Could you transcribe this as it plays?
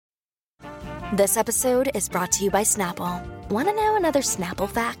This episode is brought to you by Snapple. Want to know another Snapple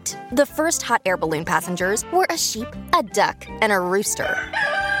fact? The first hot air balloon passengers were a sheep, a duck, and a rooster.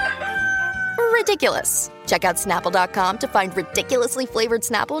 Ridiculous. Check out Snapple.com to find ridiculously flavored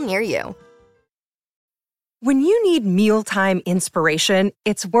Snapple near you. When you need mealtime inspiration,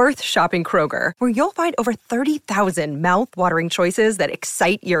 it's worth shopping Kroger, where you'll find over 30,000 mouth-watering choices that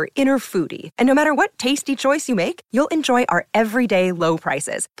excite your inner foodie. And no matter what tasty choice you make, you'll enjoy our everyday low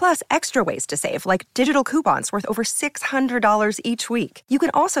prices, plus extra ways to save, like digital coupons worth over $600 each week. You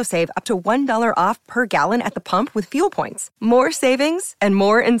can also save up to $1 off per gallon at the pump with fuel points. More savings and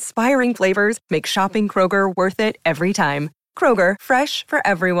more inspiring flavors make shopping Kroger worth it every time. Kroger, fresh for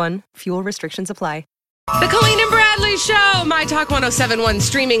everyone. Fuel restrictions apply. The Colleen and Bradley Show, My Talk 1071,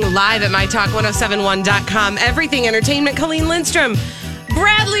 streaming live at mytalk1071.com. Everything Entertainment. Colleen Lindstrom,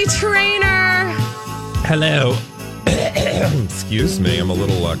 Bradley Trainer. Hello. Excuse me, I'm a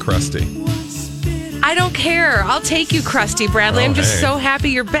little crusty. I don't care. I'll take you, crusty Bradley. I'm just so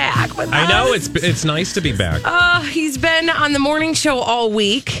happy you're back with us. I know, it's nice to be back. He's been on the morning show all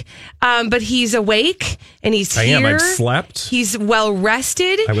week, but he's awake and he's here. I am. I've slept. He's well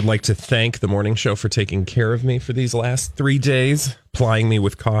rested. I would like to thank the morning show for taking care of me for these last 3 days, plying me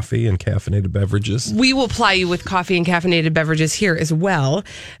with coffee and caffeinated beverages. We will ply you with coffee and caffeinated beverages here as well,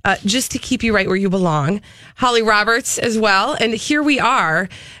 just to keep you right where you belong. Holly Roberts as well. And here we are.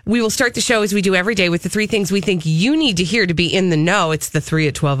 We will start the show as we do every day with the 3 things we think you need to hear to be in the know. It's the 3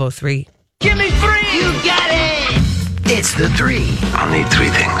 at 12:03. Give me 3! You got it! It's the 3. I'll need 3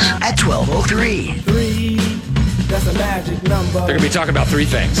 things at 12:03. 3, that's a magic number. They're going to be talking about 3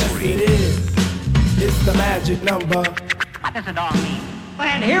 things. Yes, it is. It's the magic number. What does it all mean?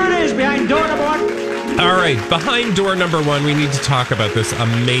 And here it is behind door number 1. All right, behind door number 1, we need to talk about this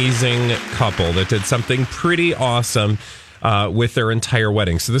amazing couple that did something pretty awesome with their entire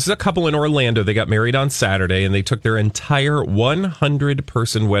wedding. So this is a couple in Orlando. They got married on Saturday, and they took their entire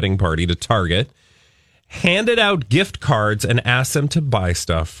 100-person wedding party to Target, handed out gift cards, and asked them to buy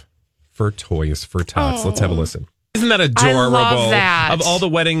stuff for Toys for Tots. Let's have a listen. Isn't that adorable? I love that. Of all the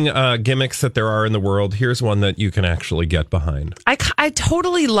wedding gimmicks that there are in the world, here's one that you can actually get behind. I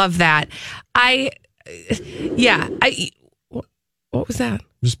totally love that. What was that?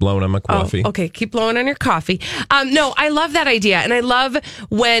 Just blowing on my coffee. Oh, okay, keep blowing on your coffee. No, I love that idea. And I love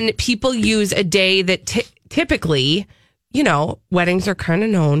when people use a day that typically, weddings are kind of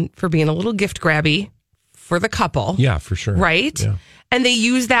known for being a little gift grabby for the couple. Yeah, for sure. Right? Yeah. And they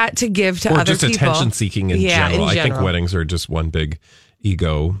use that to give to other people. Or just attention seeking in general. I think weddings are just one big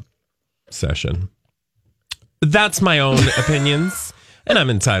ego session. That's my own opinions. And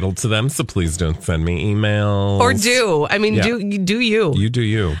I'm entitled to them, so please don't send me emails. Or do. I mean, do you. You do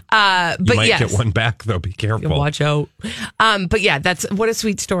you. But you might get one back, though. Be careful. Watch out. But yeah, what a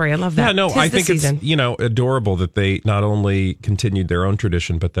sweet story. I love that. Yeah, no, I think season. It's, adorable that they not only continued their own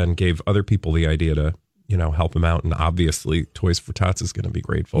tradition, but then gave other people the idea to, help them out. And obviously, Toys for Tots is going to be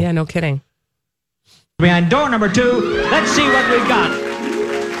grateful. Yeah, no kidding. Behind door number 2, let's see what we've got.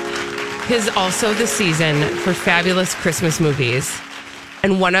 'Tis also the season for fabulous Christmas movies.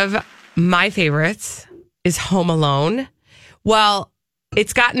 And one of my favorites is Home Alone. Well,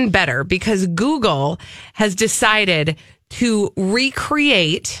 it's gotten better because Google has decided to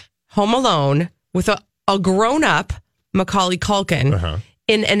recreate Home Alone with a grown-up Macaulay Culkin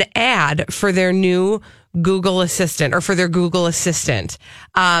in an ad for their new Google Assistant or for their Google Assistant.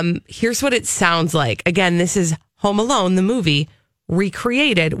 Here's what it sounds like. Again, this is Home Alone, the movie,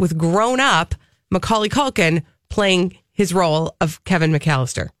 recreated with grown-up Macaulay Culkin playing his role of Kevin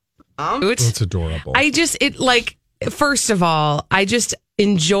McAllister. It's adorable. First of all, I just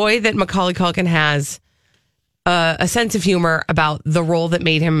enjoy that Macaulay Culkin has a sense of humor about the role that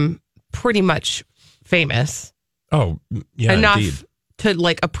made him pretty much famous. Oh, yeah, enough indeed.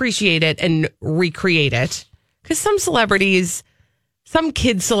 To appreciate it and recreate it. Because some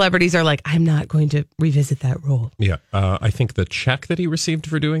kid celebrities are like, I'm not going to revisit that role. Yeah, I think the check that he received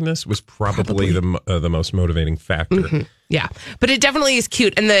for doing this was probably. the most motivating factor. Mm-hmm. Yeah, but it definitely is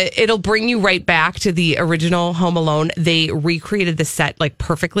cute, and it'll bring you right back to the original Home Alone. They recreated the set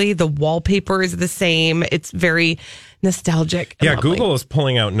perfectly. The wallpaper is the same. It's very nostalgic. Yeah, lovely. Google is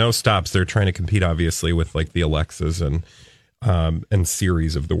pulling out no stops. They're trying to compete, obviously, with the Alexas and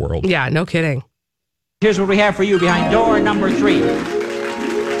Siris of the world. Yeah, no kidding. Here's what we have for you behind door number 3.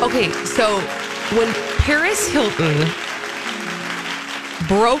 Okay, so when Paris Hilton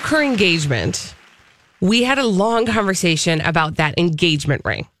broke her engagement, we had a long conversation about that engagement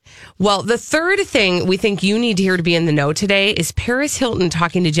ring. Well, the third thing we think you need to hear to be in the know today is Paris Hilton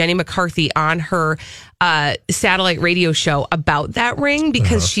talking to Jenny McCarthy on her satellite radio show about that ring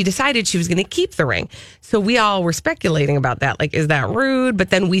because she decided she was going to keep the ring. So we all were speculating about that. Like, is that rude?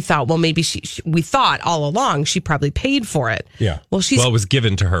 But then we thought, well, maybe we thought all along she probably paid for it. Yeah. Well, it was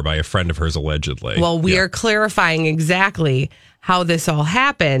given to her by a friend of hers, allegedly. Well, we are clarifying exactly how this all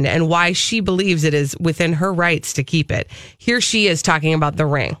happened and why she believes it is within her rights to keep it. Here she is talking about the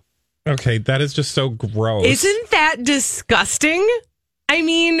ring. Okay, that is just so gross. Isn't that disgusting? I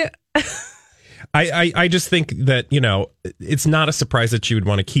mean... I just think that, it's not a surprise that she would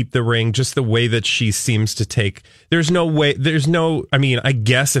want to keep the ring, just the way that she seems to take. I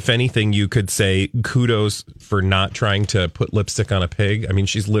guess if anything, you could say kudos for not trying to put lipstick on a pig. I mean,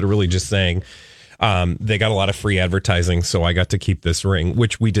 she's literally just saying, they got a lot of free advertising, so I got to keep this ring,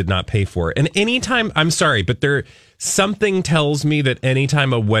 which we did not pay for. And anytime, I'm sorry, but something tells me that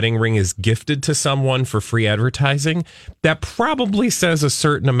anytime a wedding ring is gifted to someone for free advertising, that probably says a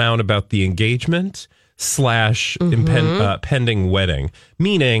certain amount about the engagement / pending wedding.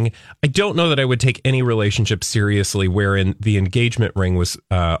 Meaning, I don't know that I would take any relationship seriously wherein the engagement ring was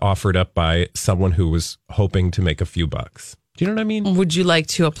offered up by someone who was hoping to make a few bucks. Do you know what I mean? Would you like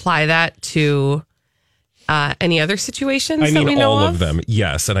to apply that to any other situations? I mean, that we know all of them,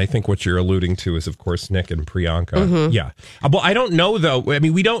 yes. And I think what you're alluding to is, of course, Nick and Priyanka. Yeah. Well, I don't know, though. I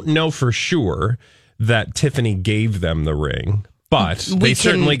mean, we don't know for sure that Tiffany gave them the ring, but they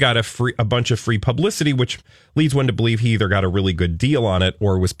certainly got a bunch of free publicity, which leads one to believe he either got a really good deal on it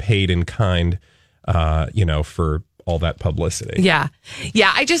or was paid in kind, for all that publicity. Yeah.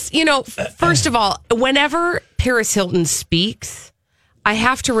 Yeah. I just, first of all, whenever Paris Hilton speaks, I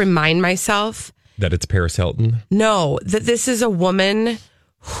have to remind myself that it's Paris Hilton. No, that this is a woman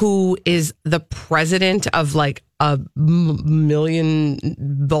who is the president of like a multi-million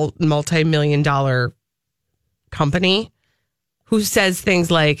dollar company who says things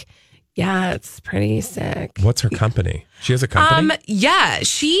like, yeah, it's pretty sick. What's her company? She has a company? Yeah,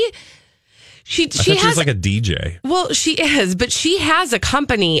 She has like a DJ. Well, she is, but she has a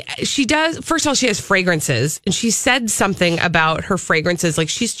company. She does. First of all, she has fragrances, and she said something about her fragrances. Like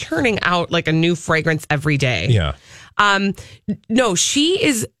she's churning out like a new fragrance every day. Yeah. No, she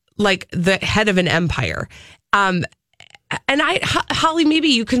is like the head of an empire. And Holly, maybe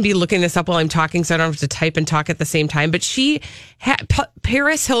you can be looking this up while I'm talking, so I don't have to type and talk at the same time. But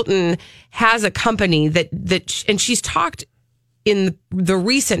Paris Hilton has a company and she's talked in the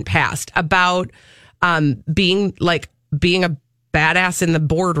recent past about being a badass in the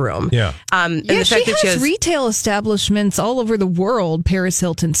boardroom. Yeah. And the fact she has retail establishments all over the world. Paris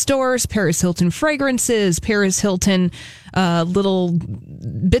Hilton stores, Paris Hilton fragrances, Paris Hilton little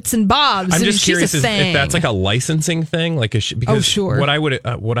bits and bobs. I'm just curious if that's like a licensing thing. Like, because sure. What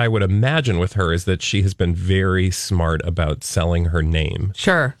I would imagine with her is that she has been very smart about selling her name.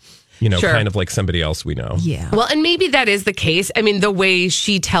 Sure. Sure. Kind of like somebody else we know. Yeah. Well, and maybe that is the case. I mean, the way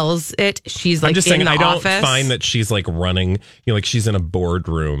she tells it, she's like I'm just in saying, the I office. don't find that she's like running, like she's in a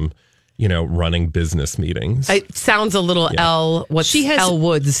boardroom, running business meetings. It sounds a little Elle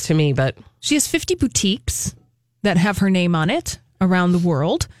Woods to me, but she has 50 boutiques that have her name on it around the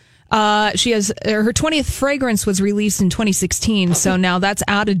world. She has her 20th fragrance was released in 2016, so now that's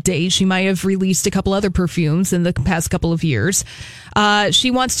out of date. She might have released a couple other perfumes in the past couple of years.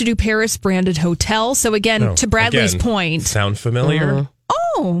 She wants to do Paris branded hotel. So again, to Bradley's point, sound familiar?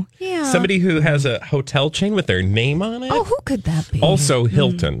 Oh, yeah. Somebody who has a hotel chain with their name on it. Oh, who could that be? Also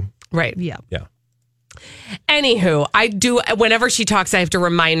Hilton. Right. Yeah. Yeah. Anywho, I do. Whenever she talks, I have to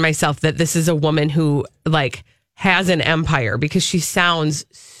remind myself that this is a woman who like has an empire because she sounds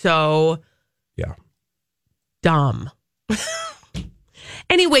so dumb.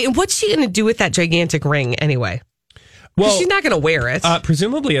 Anyway, and what's she going to do with that gigantic ring anyway? Well, she's not going to wear it.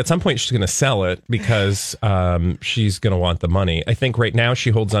 Presumably at some point she's going to sell it because she's going to want the money. I think right now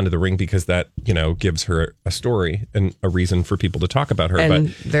she holds onto the ring because that, gives her a story and a reason for people to talk about her.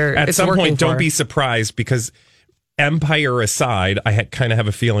 And but at some point, don't be surprised because empire aside, I kind of have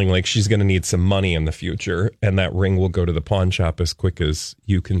a feeling like she's going to need some money in the future, and that ring will go to the pawn shop as quick as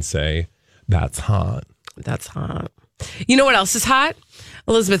you can say, that's hot. That's hot. You know what else is hot?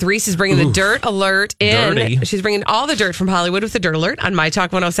 Elizabeth Reese is bringing the dirt alert in. Dirty. She's bringing all the dirt from Hollywood with the dirt alert on My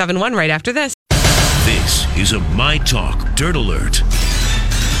Talk 107.1 right after this. This is a My Talk Dirt Alert.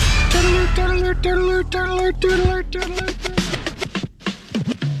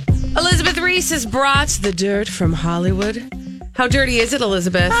 Elizabeth Reese has brought the dirt from Hollywood. How dirty is it,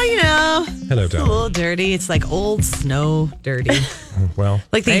 Elizabeth? Oh, Hello, it's a little dirty. It's like old snow dirty. Well,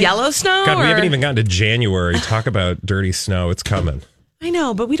 like the yellow snow? God, we haven't even gotten to January. Talk about dirty snow. It's coming. I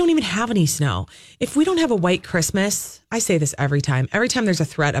know, but we don't even have any snow. If we don't have a white Christmas, I say this every time. Every time there's a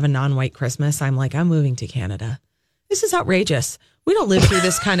threat of a non-white Christmas, I'm like, I'm moving to Canada. This is outrageous. We don't live through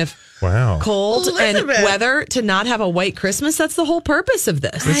this kind of cold and weather to not have a white Christmas. That's the whole purpose of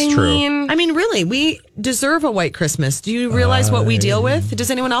this. It's true. I mean, really, we deserve a white Christmas. Do you realize what we deal with?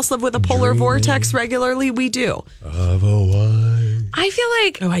 Does anyone else live with a polar vortex regularly? We do. Of a white. I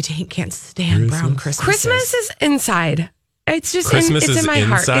feel like I can't stand brown Christmas. Christmas is inside. It's just Christmas it's is in my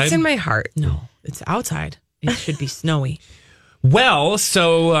heart. inside? It's in my heart. No, it's outside. It should be snowy. Well,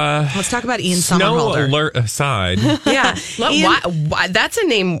 so let's talk about Ian Snow Somerhalder. alert aside. Yeah. Why, that's a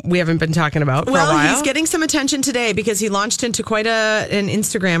name we haven't been talking about for a while. He's getting some attention today because he launched into quite an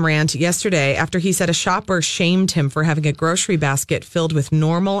Instagram rant yesterday after he said a shopper shamed him for having a grocery basket filled with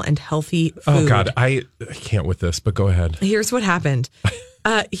normal and healthy food. Oh, God. I can't with this, but go ahead. Here's what happened.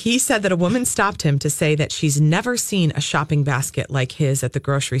 He said that a woman stopped him to say that she's never seen a shopping basket like his at the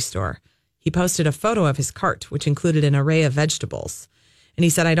grocery store. He posted a photo of his cart, which included an array of vegetables. And he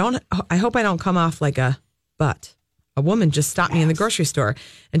said, I hope I don't come off like a butt. A woman just stopped me in the grocery store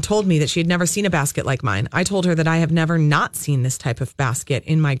and told me that she had never seen a basket like mine. I told her that I have never not seen this type of basket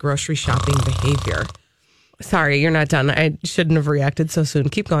in my grocery shopping behavior. Sorry, you're not done. I shouldn't have reacted so soon.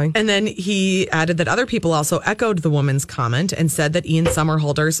 Keep going. And then he added that other people also echoed the woman's comment and said that Ian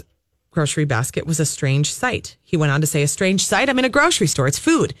Somerhalder's grocery basket was a strange sight. He went on to say, a strange sight? I'm in a grocery store. It's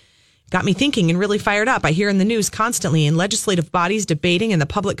food. Got me thinking and really fired up. I hear in the news constantly in legislative bodies debating and the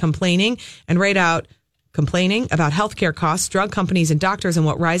public complaining and right out complaining about healthcare costs, drug companies and doctors and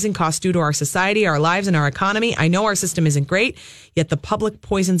what rising costs do to our society, our lives and our economy. I know our system isn't great, yet the public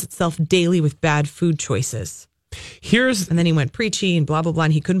poisons itself daily with bad food choices. And then he went preachy and blah, blah, blah.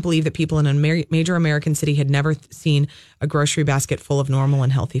 And he couldn't believe that people in a major American city had never seen a grocery basket full of normal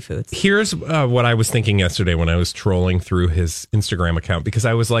and healthy foods. Here's what I was thinking yesterday when I was trolling through his Instagram account, because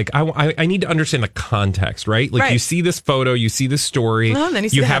I was like, I need to understand the context, right? Like, you see this photo, you see this story, and then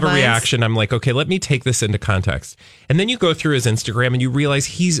you have a reaction. I'm like, okay, let me take this into context. And then you go through his Instagram and you realize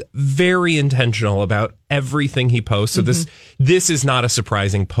he's very intentional about everything he posts. So this is not a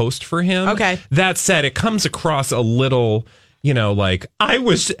surprising post for him. Okay. That said, it comes across a little, like, I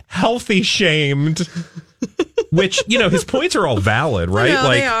was healthy shamed. Which, his points are all valid, right? No,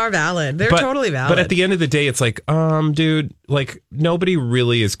 they are valid. They're totally valid. But at the end of the day, it's like, dude, like, nobody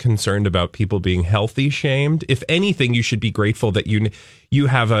really is concerned about people being healthy shamed. If anything, you should be grateful that you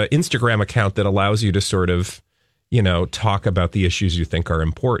have an Instagram account that allows you to sort of, talk about the issues you think are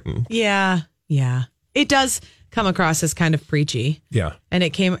important. Yeah. It does come across as kind of preachy. Yeah. And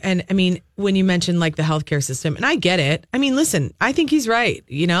I mean, when you mentioned like the healthcare system, and I get it. I mean, listen, I think he's right.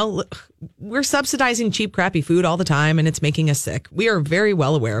 We're subsidizing cheap, crappy food all the time and it's making us sick. We are very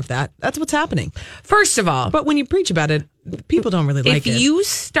well aware of that. That's what's happening. First of all, but when you preach about it, people don't really like it. If you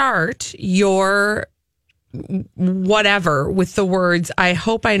start your whatever with the words, I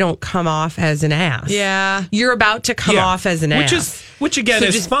hope I don't come off as an ass. Yeah. You're about to come off as an ass. Which again so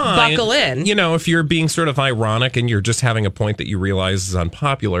is just fine. Buckle in. If you're being sort of ironic and you're just having a point that you realize is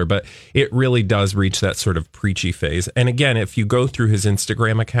unpopular, but it really does reach that sort of preachy phase. And again, if you go through his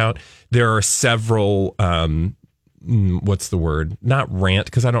Instagram account, there are several, what's the word? Not rant,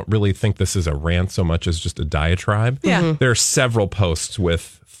 because I don't really think this is a rant so much as just a diatribe. Yeah. There are several posts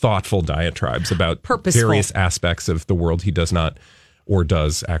with thoughtful diatribes about various aspects of the world he does not or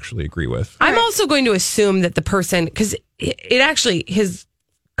does actually agree with. I'm also going to assume that the person, because it actually, his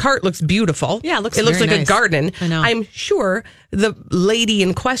cart looks beautiful. Yeah, it looks like nice. a garden. I know. I'm sure the lady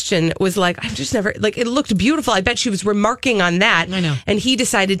in question was like, I've just never, like, it looked beautiful. I bet she was remarking on that. I know. And he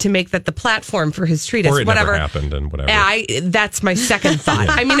decided to make that the platform for his treatise. Or it never happened and whatever. That's my second thought.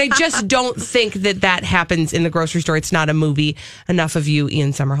 I mean, I just don't think that happens in the grocery store. It's not a movie. Enough of you,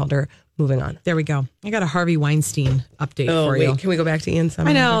 Ian Somerhalder. Moving on. There we go. I got a Harvey Weinstein update for you. Can we go back to Ian Somerhalder?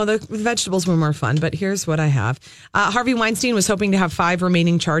 I know, the vegetables were more fun, but here's what I have. Harvey Weinstein was hoping to have 5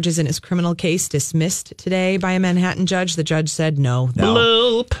 remaining charges in his criminal case dismissed today by a Manhattan judge. The judge said, no,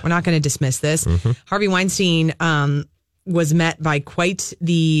 we're not going to dismiss this. Harvey Weinstein was met by quite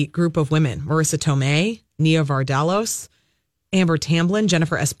the group of women. Marissa Tomei, Nia Vardalos, Amber Tamblyn,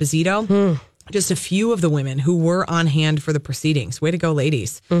 Jennifer Esposito. Just a few of the women who were on hand for the proceedings. Way to go,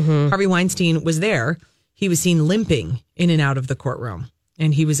 ladies. Harvey Weinstein was there. He was seen limping in and out of the courtroom,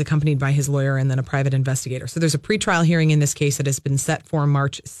 and he was accompanied by his lawyer and then a private investigator. So there's a pretrial hearing in this case that has been set for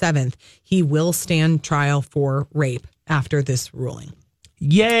March 7th. He will stand trial for rape after this ruling.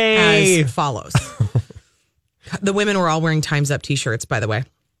 Yay! As follows. The women were all wearing Time's Up t-shirts, by the way.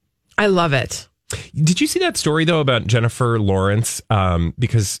 I love it. Did you see that story though about Jennifer Lawrence?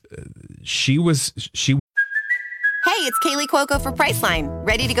 Because she Hey, it's Kaylee Cuoco for Priceline.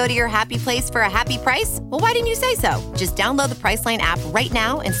 Ready to go to your happy place for a happy price? Well, why didn't you say so? Just download the Priceline app right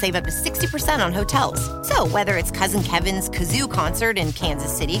now and save up to 60% on hotels. So whether it's Cousin Kevin's Kazoo Concert in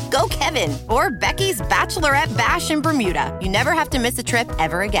Kansas City, go Kevin, or Becky's Bachelorette Bash in Bermuda, you never have to miss a trip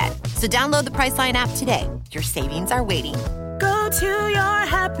ever again. So download the Priceline app today. Your savings are waiting. Go to your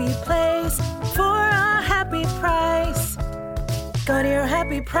happy place for a happy price. Go to your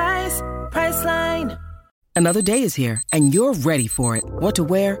happy price, Priceline. Another day is here, and you're ready for it. What to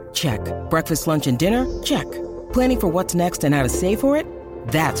wear? Check. Breakfast, lunch, and dinner? Check. Planning for what's next and how to save for it?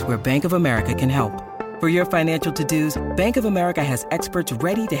 That's where Bank of America can help. For your financial to-dos, Bank of America has experts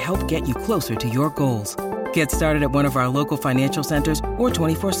ready to help get you closer to your goals. Get started at one of our local financial centers or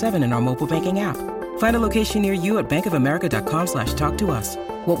 24/7 in our mobile banking app. Find a location near you at bankofamerica.com/talktous.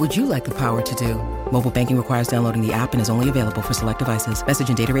 What would you like the power to do? Mobile banking requires downloading the app and is only available for select devices. Message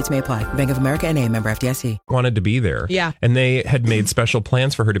and data rates may apply. Bank of America NA, member FDIC. Wanted to be there. Yeah. And they had made special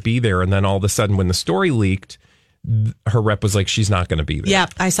plans for her to be there. And then all of a sudden, when the story leaked, her rep was like, she's not going to be there. Yeah,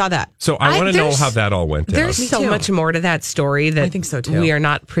 I saw that. So I want to know how that all went down. There's so much more to that story that I think so too. we are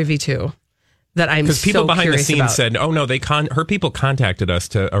not privy to. That I'm because people so behind the curious scenes about. said, "Oh no, her people contacted us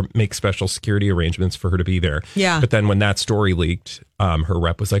to make special security arrangements for her to be there." Yeah. But then when that story leaked, her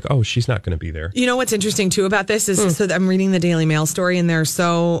rep was like, "Oh, she's not going to be there." You know what's interesting too about this is so I'm reading the Daily Mail story, and they're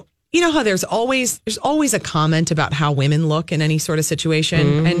so you know how there's always a comment about how women look in any sort of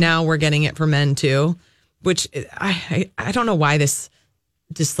situation, and now we're getting it for men too, which I don't know why this.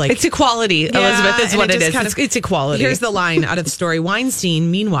 Just like it's equality, Elizabeth. Is what it is. It's equality. Here's the line out of the story. Weinstein,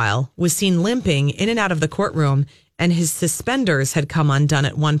 meanwhile, was seen limping in and out of the courtroom, and his suspenders had come undone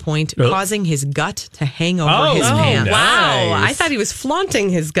at one point, causing his gut to hang over his pants. Wow. I thought he was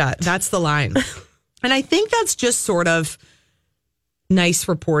flaunting his gut. That's the line. And I think that's just sort of nice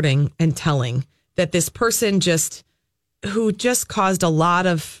reporting and telling that this person who just caused a lot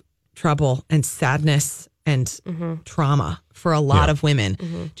of trouble and sadness and trauma for a lot of women,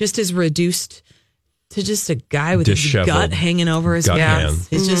 just is reduced to just a guy with his gut hanging over his pants.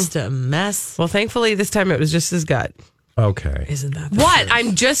 It's just a mess. Well, thankfully, this time it was just his gut. Okay. Isn't that what?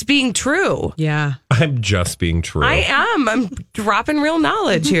 I'm just being true. Yeah. I'm just being true. I am. I'm dropping real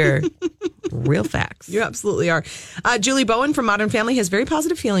knowledge here. Real facts. You absolutely are. Julie Bowen from Modern Family has very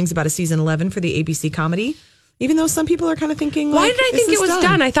positive feelings about a season 11 for the ABC comedy. Even though some people are kind of thinking, why did I think it was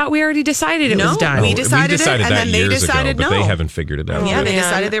done? I thought we already decided it was done. We decided it, and then they decided ago, no. But they haven't figured it out. Yeah, they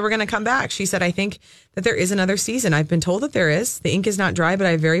decided they were going to come back. She said, I think that there is another season. I've been told that there is. The ink is not dry, but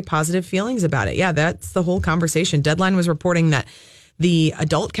I have very positive feelings about it. Yeah, that's the whole conversation. Deadline was reporting that the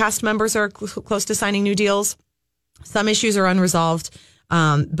adult cast members are close to signing new deals. Some issues are unresolved,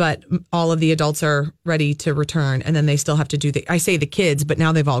 but all of the adults are ready to return. And then they still have to do I say the kids, but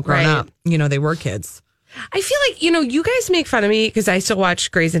now they've all grown up. You know, they were kids. I feel like, you guys make fun of me because I still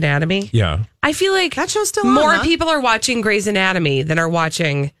watch Grey's Anatomy. Yeah. I feel like that show's still more on, people are watching Grey's Anatomy than are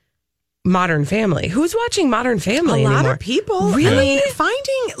watching Modern Family. Who's watching Modern Family anymore? A lot of people. Really?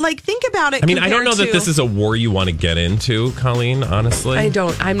 Think about it. I mean, I don't know that this is a war you want to get into, Colleen, honestly. I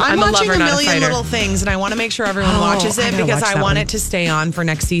don't. I'm watching a lover, a million not a little things, and I want to make sure everyone watches it because I want it to stay on for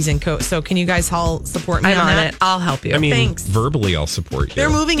next season. So can you guys all support me on that? it. I'll help you. I mean, Thanks. Verbally, I'll support you. They're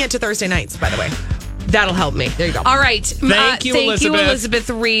moving it to Thursday nights, by the way. That'll help me. There you go. All right. Thank you, Elizabeth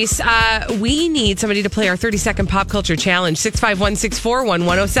Reese. We need somebody to play our 30-second pop culture challenge.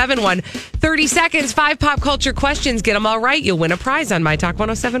 651-641-1071. 30 seconds, 5 pop culture questions. Get them all right. You'll win a prize on My Talk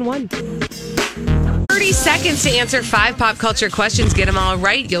 1071. 30 seconds to answer 5 pop culture questions. Get them all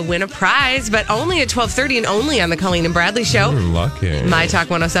right. You'll win a prize, but only at 12:30 and only on the Colleen and Bradley Show. Lucky. My Talk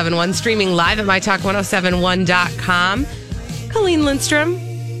 1071, streaming live at mytalk1071.com. Colleen Lindstrom.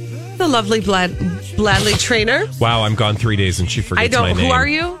 The lovely Bradley Trainer. Wow, I'm gone 3 days and she forgets my name. Who are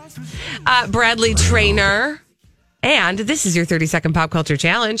you? Bradley Trainer. And this is your 30-second pop culture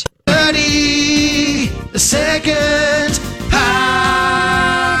challenge. 30-second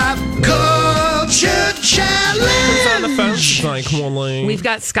pop culture challenge. Who's on the phone? It's like, come on, Lane. We've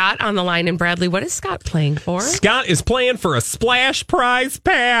got Scott on the line. And Bradley, what is Scott playing for? Scott is playing for a Splash Prize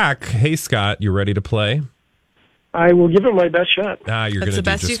pack. Hey, Scott, you ready to play? I will give it my best shot. You're going to do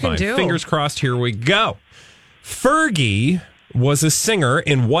best just you can fine. do. Fingers crossed. Here we go. Fergie was a singer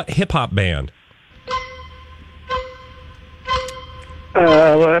in what hip-hop band?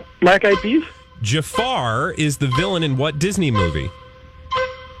 Black Eyed Peas? Jafar is the villain in what Disney movie?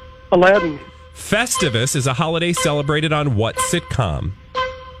 Aladdin. Festivus is a holiday celebrated on what sitcom?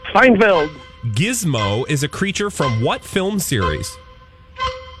 Seinfeld. Gizmo is a creature from what film series?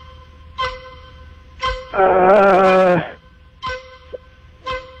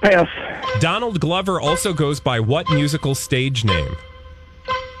 Pass. Donald Glover also goes by what musical stage name?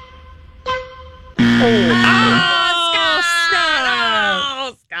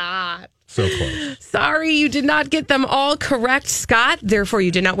 Scott. So close. Sorry, you did not get them all correct, Scott. Therefore,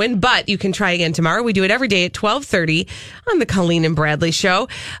 you did not win, but you can try again tomorrow. We do it every day at 12:30 on the Colleen and Bradley Show.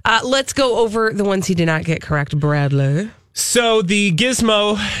 Let's go over the ones he did not get correct, Bradley. So the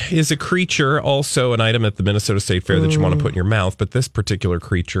gizmo is a creature, also an item at the Minnesota State Fair that you want to put in your mouth. But this particular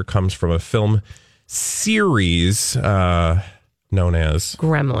creature comes from a film series known as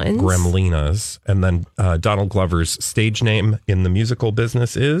Gremlinas. And then Donald Glover's stage name in the musical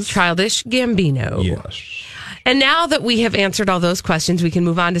business is Childish Gambino. Yes. And now that we have answered all those questions, we can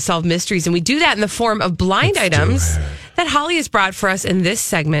move on to solve mysteries. And we do that in the form of blind items that Holly has brought for us in this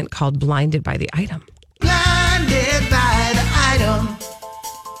segment called Blinded by the Item. Blinded by the item.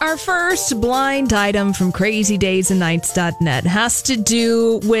 Our first blind item from crazydaysandnights.net has to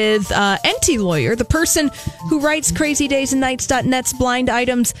do with NT Lawyer, the person who writes crazydaysandnights.net's blind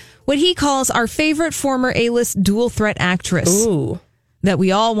items, what he calls our favorite former A-list dual threat actress. Ooh. That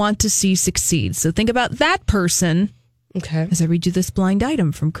we all want to see succeed. So think about that person as I read you this blind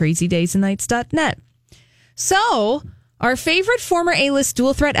item from crazydaysandnights.net. So, our favorite former A-list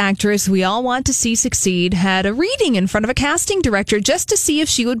dual threat actress we all want to see succeed had a reading in front of a casting director just to see if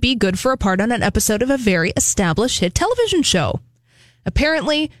she would be good for a part on an episode of a very established hit television show.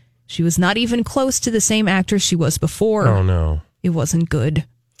 Apparently, she was not even close to the same actress she was before. Oh, no. It wasn't good.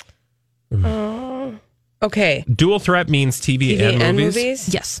 Okay. Dual threat means TV and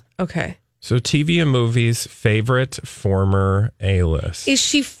movies? Yes. Okay. So TV and movies, favorite former A-list. Is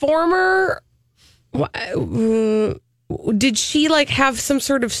she former? Did she like have some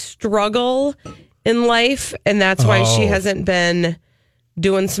sort of struggle in life, and that's why she hasn't been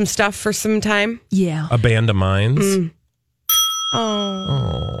doing some stuff for some time? Yeah. Amanda Bynes.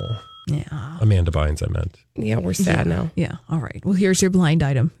 Oh. Yeah. Amanda Bynes, I meant. Yeah, we're sad now. Yeah. All right. Well, here's your blind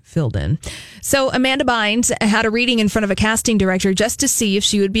item filled in. So Amanda Bynes had a reading in front of a casting director just to see if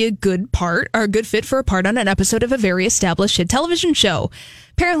she would be a good part or a good fit for a part on an episode of a very established hit television show.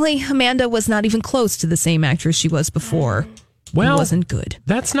 Apparently, Amanda was not even close to the same actress she was before. Well, it wasn't good.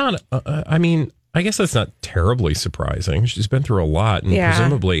 That's not, I mean, I guess that's not terribly surprising. She's been through a lot. And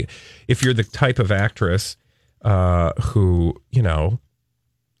presumably, if you're the type of actress who, you know,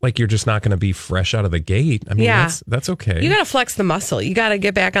 like you're just not going to be fresh out of the gate. I mean, that's okay. You got to flex the muscle. You got to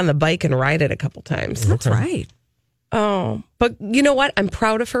get back on the bike and ride it a couple times. That's right. Oh, but you know what? I'm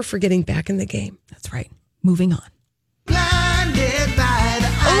proud of her for getting back in the game. That's right. Moving on. Blinded by the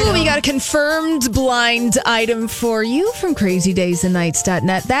item. Oh, we got a confirmed blind item for you from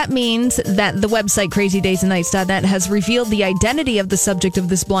crazydaysandnights.net. That means that the website crazydaysandnights.net has revealed the identity of the subject of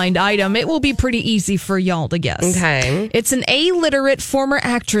this blind item. It will be pretty easy for y'all to guess. Okay. It's an A-literate former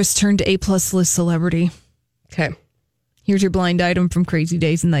actress turned A-plus list celebrity. Okay. Here's your blind item from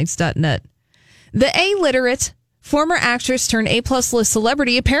crazydaysandnights.net. The A-literate former actress turned A-plus list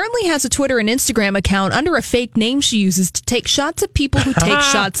celebrity apparently has a Twitter and Instagram account under a fake name she uses to take shots at people who take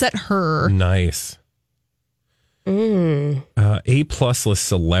shots at her. Nice. A-plus list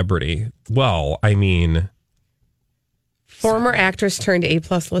celebrity. Well, I mean, former actress turned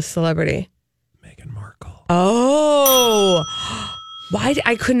A-plus list celebrity. Meghan Markle. Oh. Why?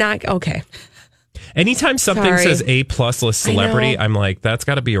 I could not. Okay. Anytime something says A-plus list celebrity, I'm like, that's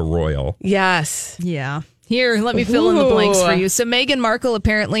got to be a royal. Yes. Yeah. Here, let me fill in the blanks for you. So Meghan Markle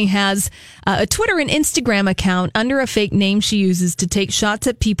apparently has a Twitter and Instagram account under a fake name she uses to take shots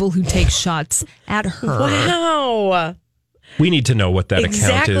at people who take shots at her. Wow. We need to know what that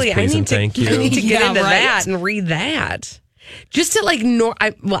account is, please and thank you. I need to get into that and read that. Just to like,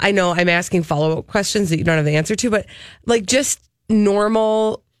 I know I'm asking follow-up questions that you don't have the answer to, but like just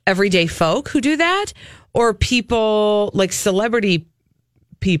normal everyday folk who do that, or people like celebrity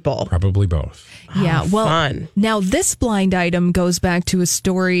people? Probably both. Yeah, well, fun. Now this blind item goes back to a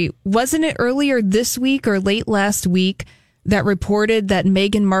story. Wasn't it earlier this week or late last week that reported that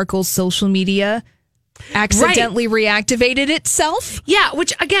Meghan Markle's social media accidentally reactivated itself? Yeah,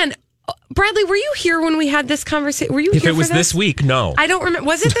 which again, Bradley, were you here when we had this conversation? Were you if here it was for this? This week, no. I don't remember.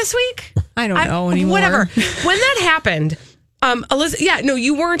 Was it this week? I don't know anymore. Whatever. When that happened,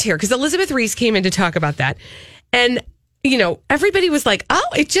 you weren't here because Elizabeth Reese came in to talk about that. And you know, everybody was like, oh,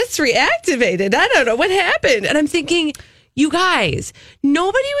 it just reactivated. I don't know what happened. And I'm thinking, you guys,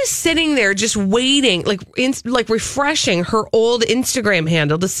 nobody was sitting there just waiting, like refreshing her old Instagram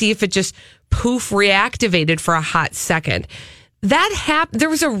handle to see if it just poof reactivated for a hot second. That happened. There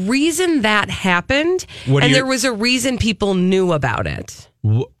was a reason that happened. There was a reason people knew about it.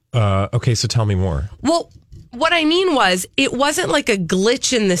 Okay, so tell me more. Well, what I mean was, it wasn't like a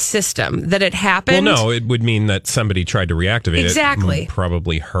glitch in the system that it happened. Well, no, it would mean that somebody tried to reactivate it. Exactly.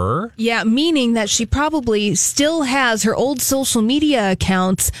 Probably her. Yeah, meaning that she probably still has her old social media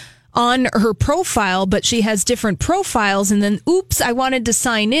accounts on her profile, but she has different profiles. And then, oops, I wanted to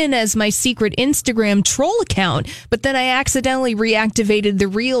sign in as my secret Instagram troll account, but then I accidentally reactivated the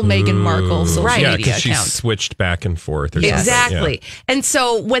real Meghan Markle social media because she account. switched back and forth. Or Exactly. Yeah. And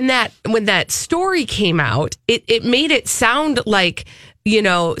so when that story came out, it made it sound like,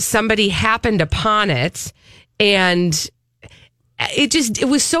 somebody happened upon it, and it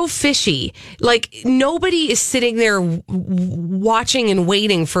was so fishy. Like, nobody is sitting there watching and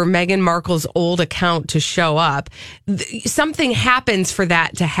waiting for Meghan Markle's old account to show up. Something happens for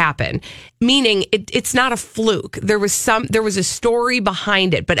that to happen, meaning it's not a fluke. There was a story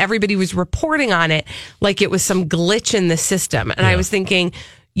behind it, but everybody was reporting on it like it was some glitch in the system. And I was thinking,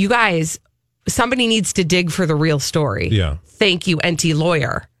 you guys, somebody needs to dig for the real story. Yeah. Thank you, NT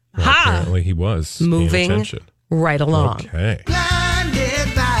Lawyer. Well, apparently he was moving right along. Okay.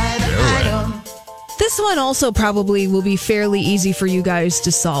 This one also probably will be fairly easy for you guys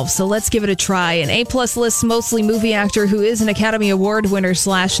to solve, so let's give it a try. An A-plus list, mostly movie actor who is an Academy Award winner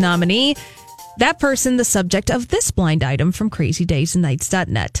 / nominee. That person, the subject of this blind item from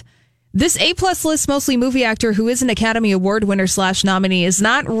crazydaysandnights.net. This A-plus list, mostly movie actor who is an Academy Award winner / nominee is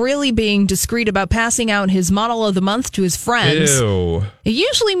not really being discreet about passing out his model of the month to his friends. Ew. It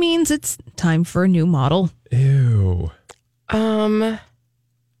usually means it's time for a new model. Ew.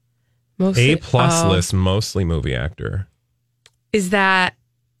 Mostly, A-plus list, mostly movie actor. Is that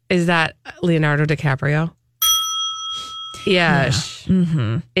Leonardo DiCaprio? Yeah.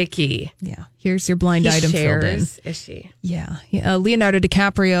 Mm-hmm. Icky. Yeah. Here's your blind item filled in. Is she? Yeah. Leonardo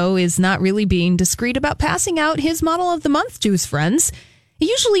DiCaprio is not really being discreet about passing out his model of the month to his friends. It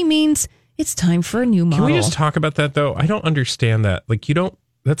usually means it's time for a new model. Can we just talk about that, though? I don't understand that. Like,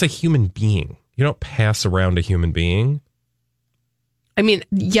 that's a human being. You don't pass around a human being. I mean,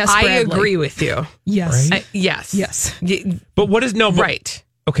 yes, I Bradley. agree with you. Yes. Right? Yes. But what is right?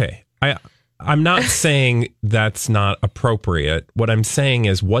 Okay. I'm not saying that's not appropriate. What I'm saying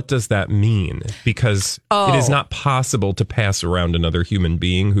is, what does that mean? Because it is not possible to pass around another human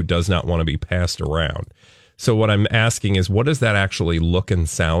being who does not want to be passed around. So what I'm asking is, what does that actually look and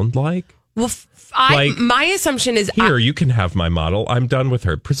sound like? Well, my assumption is here, you can have my model. I'm done with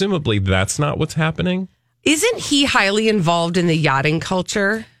her. Presumably, that's not what's happening. Isn't he highly involved in the yachting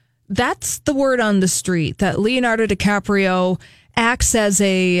culture? That's the word on the street, that Leonardo DiCaprio acts as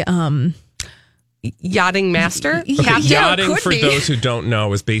a yachting master. Yachting, for those who don't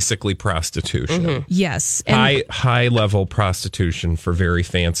know, is basically prostitution. Mm-hmm. Yes. High level prostitution for very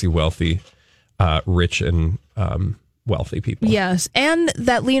fancy, wealthy, rich and wealthy people. Yes, and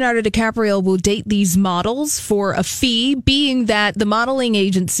that Leonardo DiCaprio will date these models for a fee, being that the modeling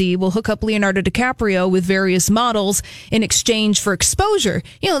agency will hook up Leonardo DiCaprio with various models in exchange for exposure.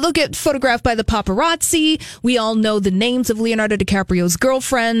 They'll get photographed by the paparazzi. We all know the names of Leonardo DiCaprio's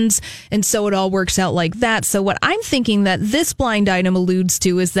girlfriends, and so it all works out like that. So what I'm thinking that this blind item alludes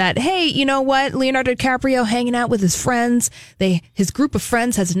to is that, hey, you know what? Leonardo DiCaprio hanging out with his friends. His group of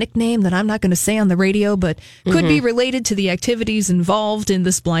friends has a nickname that I'm not going to say on the radio, but could be related to the activities involved in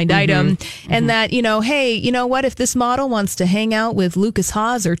this blind item. And that, hey, you know what? If this model wants to hang out with Lucas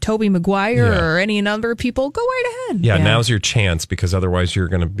Haas or Tobey Maguire or any number of people, go right ahead. Yeah, now's your chance, because otherwise you're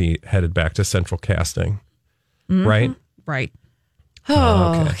going to be headed back to central casting. Right? Right.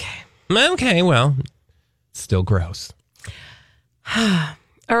 Oh, okay. Okay, well, still gross. All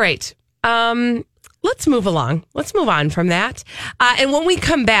right. Let's move along. Let's move on from that. And when we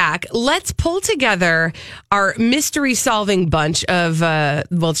come back, let's pull together our mystery solving bunch of,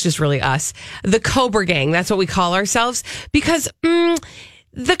 it's just really us, the Cobra Gang. That's what we call ourselves, because the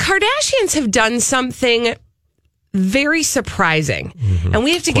Kardashians have done something very surprising. And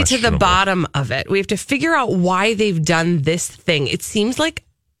we have to get to the bottom of it. We have to figure out why they've done this thing. It seems like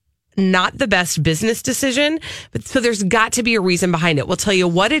not the best business decision, but so there's got to be a reason behind it. We'll tell you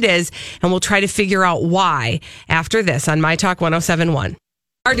what it is, and we'll try to figure out why after this on My Talk 1071.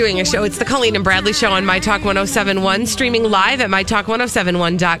 Are doing a show. It's the Colleen and Bradley Show on My Talk 1071, streaming live at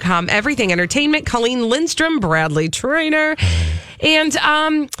MyTalk1071.com. Everything Entertainment. Colleen Lindstrom, Bradley Trainer. And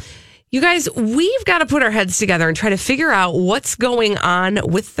you guys, we've got to put our heads together and try to figure out what's going on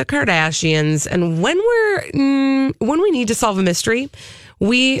with the Kardashians. And when we need to solve a mystery,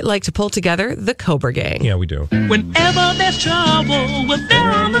 we like to pull together the Cobra Gang. Yeah, we do. Whenever there's trouble, we're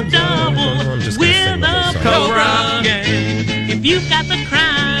there on the double. We're the Cobra Gang. If you've got the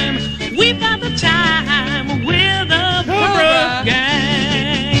crime, we've got the time. We're the Cobra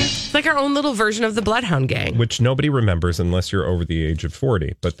Gang. It's like our own little version of the Bloodhound Gang. Which nobody remembers unless you're over the age of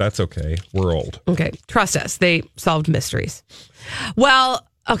 40, but that's okay. We're old. Okay, trust us. They solved mysteries. Well,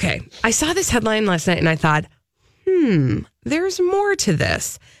 okay. I saw this headline last night and I thought, there's more to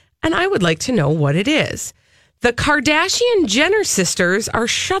this. And I would like to know what it is. The Kardashian-Jenner sisters are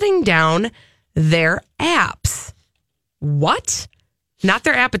shutting down their apps. What? Not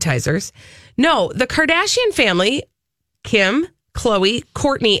their appetizers. No, the Kardashian family, Kim, Khloe,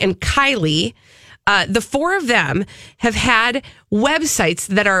 Kourtney, and Kylie, the four of them have had websites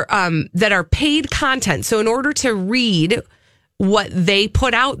that are paid content. So in order to read what they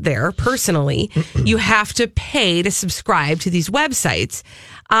put out there personally, you have to pay to subscribe to these websites.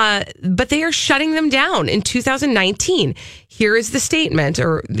 But they are shutting them down in 2019. Here is the statement,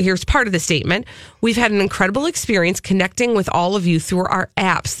 or here's part of the statement. We've had an incredible experience connecting with all of you through our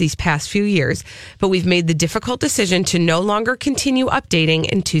apps these past few years, but we've made the difficult decision to no longer continue updating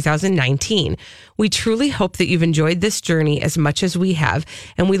in 2019. We truly hope that you've enjoyed this journey as much as we have,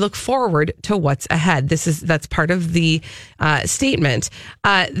 and we look forward to what's ahead. That's part of the statement.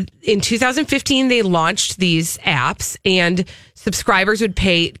 In 2015, they launched these apps, and subscribers would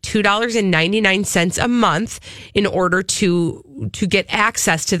pay $2.99 a month in order to get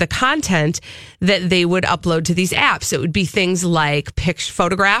access to the content that they would upload to these apps. It would be things like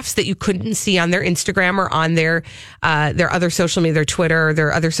photographs that you couldn't see on their Instagram or on their other social media, their Twitter, or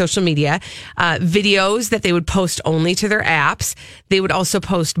their other social media, videos that they would post only to their apps. They would also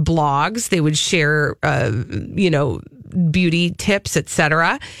post blogs. They would share, beauty tips,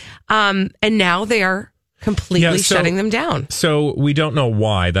 etc. And now they are completely shutting them down. So we don't know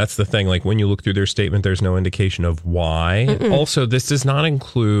why. That's the thing. Like when you look through their statement, there's no indication of why. Mm-mm. Also, this does not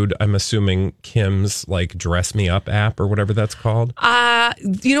include, I'm assuming, Kim's like Dress Me Up app or whatever that's called.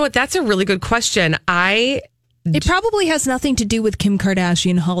 You know what? That's a really good question. It probably has nothing to do with Kim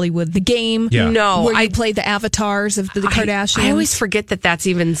Kardashian Hollywood, the game. Yeah. No, where you play the avatars of the Kardashians. I always forget that that's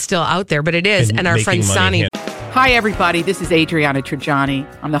even still out there, but it is. And our friend Sonny. Hi, everybody. This is Adriana Trajani.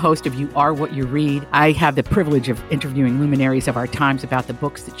 I'm the host of You Are What You Read. I have the privilege of interviewing luminaries of our times about the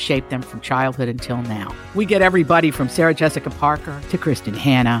books that shaped them from childhood until now. We get everybody from Sarah Jessica Parker to Kristen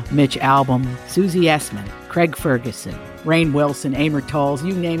Hanna, Mitch Albom, Susie Essman, Craig Ferguson, Rainn Wilson, Amor Tolls,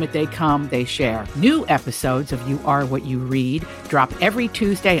 you name it, they come, they share. New episodes of You Are What You Read drop every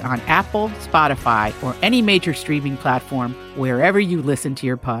Tuesday on Apple, Spotify, or any major streaming platform wherever you listen to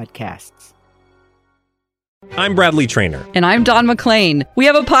your podcasts. I'm Bradley Trainer. And I'm Don McClain. We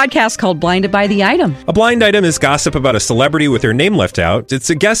have a podcast called Blinded by the Item. A blind item is gossip about a celebrity with their name left out.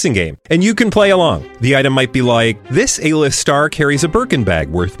 It's a guessing game, and you can play along. The item might be like, this A-list star carries a Birkin bag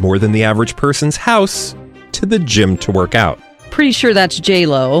worth more than the average person's house to the gym to work out. Pretty sure that's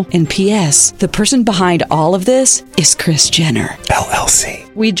J-Lo. And P.S. the person behind all of this is Kris Jenner,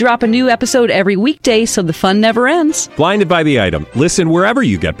 LLC. We drop a new episode every weekday so the fun never ends. Blinded by the Item. Listen wherever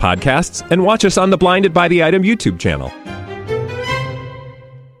you get podcasts and watch us on the Blinded by the Item YouTube channel.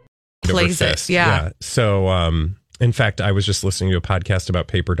 Plays it, yeah. So, in fact, I was just listening to a podcast about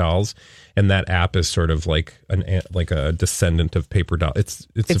paper dolls, and that app is sort of like a descendant of paper doll. It's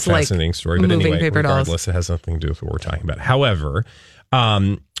a fascinating like story, but anyway, regardless, dolls. It has nothing to do with what we're talking about. However,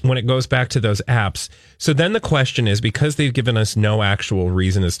 when it goes back to those apps, so then the question is, because they've given us no actual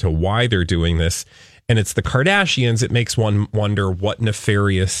reason as to why they're doing this, and it's the Kardashians, it makes one wonder what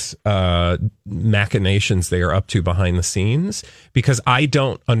nefarious machinations they are up to behind the scenes, because I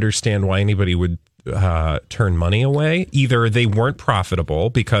don't understand why anybody would turn money away. Either they weren't profitable,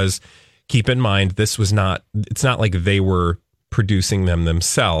 because keep in mind, it's not like they were producing them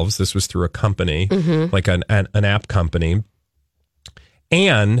themselves. This was through a company, like an app company.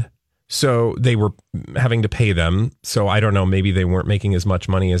 And so they were having to pay them. So I don't know, maybe they weren't making as much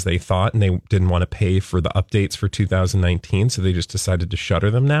money as they thought, and they didn't want to pay for the updates for 2019. So they just decided to shutter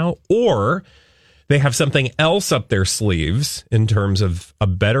them now. Or they have something else up their sleeves in terms of a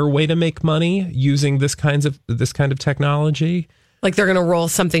better way to make money using this kind of technology. Like they're going to roll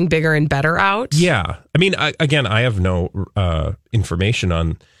something bigger and better out? Yeah. I mean, I have no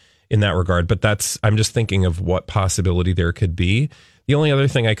information in that regard, but I'm just thinking of what possibility there could be. The only other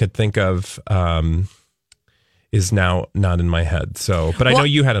thing I could think of is now not in my head. So, but I know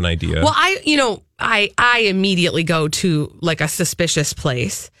you had an idea. Well, I immediately go to like a suspicious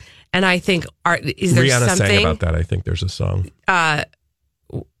place, and I think, is there Rihanna something? sang about that. I think there's a song.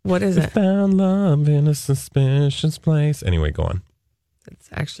 What is it? Found love in a suspicious place. Anyway, go on. It's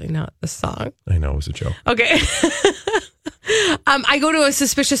actually not the song. I know, it was a joke. Okay. I go to a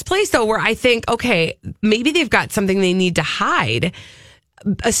suspicious place, though, where I think, okay, maybe they've got something they need to hide,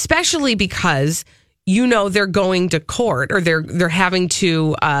 especially because they're going to court, or they're having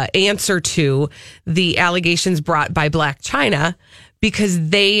to answer to the allegations brought by Blac Chyna, because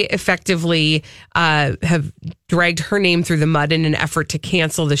they effectively have dragged her name through the mud in an effort to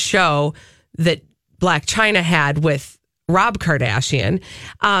cancel the show that Blac Chyna had with Rob Kardashian.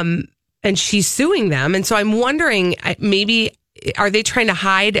 And she's suing them. And so I'm wondering, maybe, are they trying to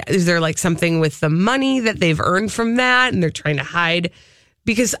hide? Is there like something with the money that they've earned from that, and they're trying to hide?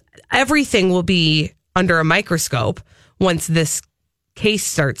 Because everything will be under a microscope once this case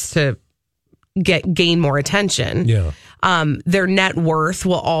starts to gain more attention. Yeah. Their net worth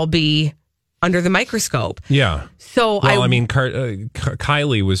will all be under the microscope. Yeah. So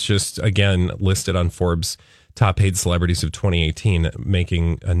Kylie was just, again, listed on Forbes' top paid celebrities of 2018,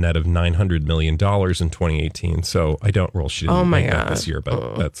 making a net of $900 million in 2018. So I don't roll. She didn't make that this year,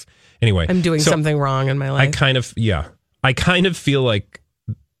 but that's anyway. I'm doing something wrong in my life. I kind of feel like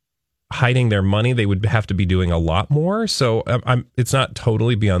hiding their money, they would have to be doing a lot more. So it's not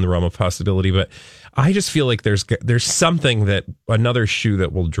totally beyond the realm of possibility, but I just feel like there's something, that another shoe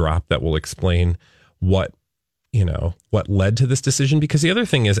that will drop that will explain what led to this decision. Because the other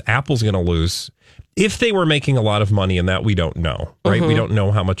thing is, Apple's going to lose if they were making a lot of money, and that we don't know, right? We don't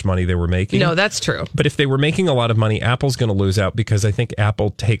know how much money they were making. No, that's true. But if they were making a lot of money, Apple's going to lose out, because I think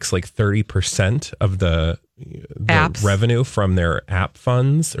Apple takes like 30% of the revenue from their app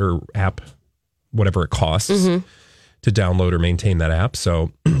funds, or app, whatever it costs to download or maintain that app.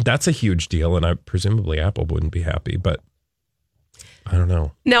 So that's a huge deal. And presumably Apple wouldn't be happy, but I don't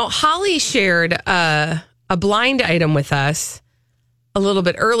know. Now, Holly shared a blind item with us a little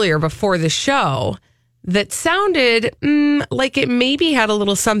bit earlier before the show that sounded like it maybe had a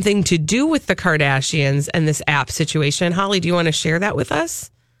little something to do with the Kardashians and this app situation. Holly, do you want to share that with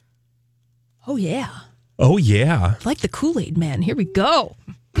us? Oh, yeah. Oh, yeah. Like the Kool-Aid Man. Here we go.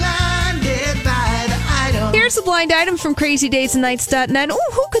 Here's a blind item from crazydaysandnights.net.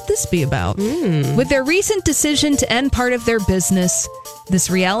 Oh, who could this be about? With their recent decision to end part of their business, this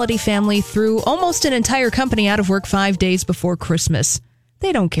reality family threw almost an entire company out of work 5 days before Christmas.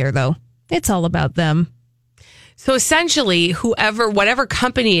 They don't care, though. It's all about them. So essentially, whatever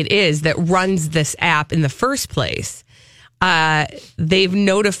company it is that runs this app in the first place, they've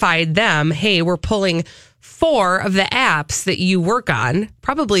notified them, hey, we're pulling 4 of the apps that you work on,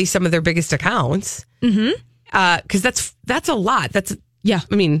 probably some of their biggest accounts. Because that's a lot.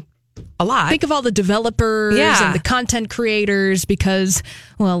 A lot. Think of all the developers and the content creators, because,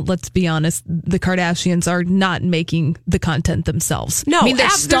 well, let's be honest, the Kardashians are not making the content themselves. No, I mean, they're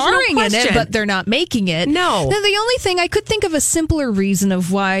starring in it, but they're not making it. No. Now, the only thing I could think of, a simpler reason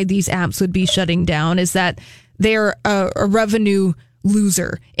of why these apps would be shutting down, is that they're a revenue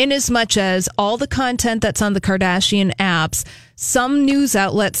loser, in as much as all the content that's on the Kardashian apps, some news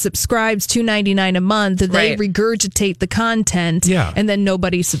outlet subscribes $2.99 a month, they regurgitate the content, and then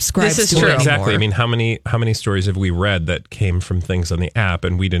nobody subscribes to it anymore. Exactly. I mean, how many stories have we read that came from things on the app,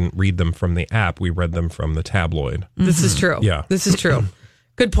 and we didn't read them from the app, we read them from the tabloid? This is true. Yeah. This is true.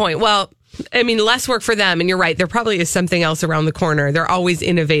 Good point. Well, I mean, less work for them, and you're right, there probably is something else around the corner. They're always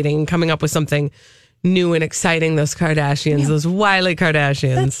innovating and coming up with something new and exciting, those Kardashians, those wily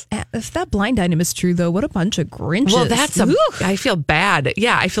Kardashians. If that blind item is true, though, what a bunch of Grinches. Well, I feel bad.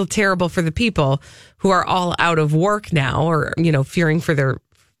 Yeah, I feel terrible for the people who are all out of work now, or, fearing for their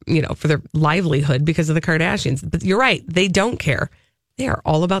livelihood because of the Kardashians. But you're right. They don't care. They are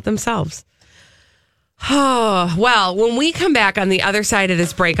all about themselves. Oh, well, when we come back on the other side of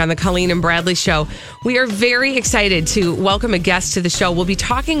this break on the Colleen and Bradley Show, we are very excited to welcome a guest to the show. We'll be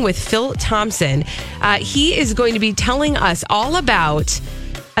talking with Phil Thompson. He is going to be telling us all about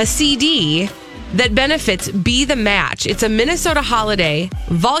a CD that benefits Be the Match. It's a Minnesota Holiday,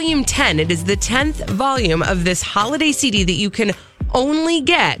 Volume 10. It is the 10th volume of this holiday CD that you can only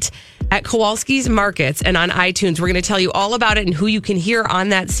get at Kowalski's Markets and on iTunes. We're going to tell you all about it and who you can hear on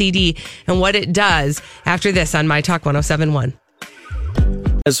that CD and what it does after this on My Talk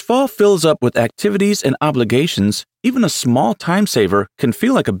 107.1. As fall fills up with activities and obligations, even a small time saver can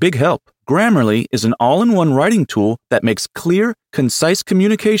feel like a big help. Grammarly is an all-in-one writing tool that makes clear, concise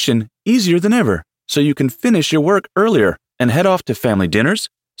communication easier than ever, so you can finish your work earlier and head off to family dinners,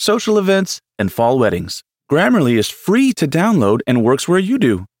 social events, and fall weddings. Grammarly is free to download and works where you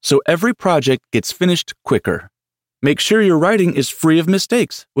do, so every project gets finished quicker. Make sure your writing is free of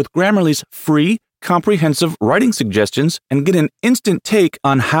mistakes with Grammarly's free, comprehensive writing suggestions, and get an instant take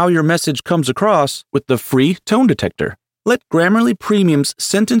on how your message comes across with the free tone detector. Let Grammarly Premium's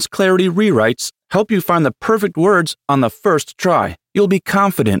sentence clarity rewrites help you find the perfect words on the first try. You'll be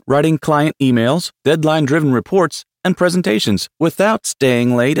confident writing client emails, deadline-driven reports, and presentations without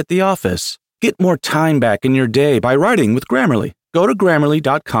staying late at the office. Get more time back in your day by writing with Grammarly. Go to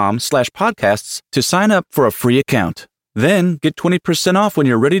Grammarly.com/podcasts to sign up for a free account. Then get 20% off when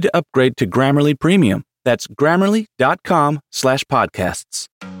you're ready to upgrade to Grammarly Premium. That's Grammarly.com/podcasts.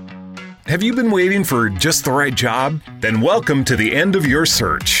 Have you been waiting for just the right job? Then welcome to the end of your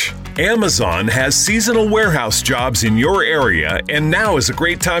search. Amazon has seasonal warehouse jobs in your area, and now is a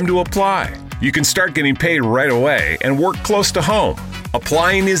great time to apply. You can start getting paid right away and work close to home.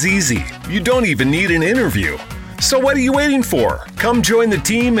 Applying is easy. You don't even need an interview. So what are you waiting for? Come join the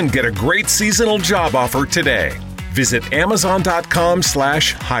team and get a great seasonal job offer today. Visit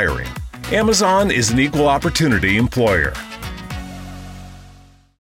Amazon.com/hiring. Amazon is an equal opportunity employer.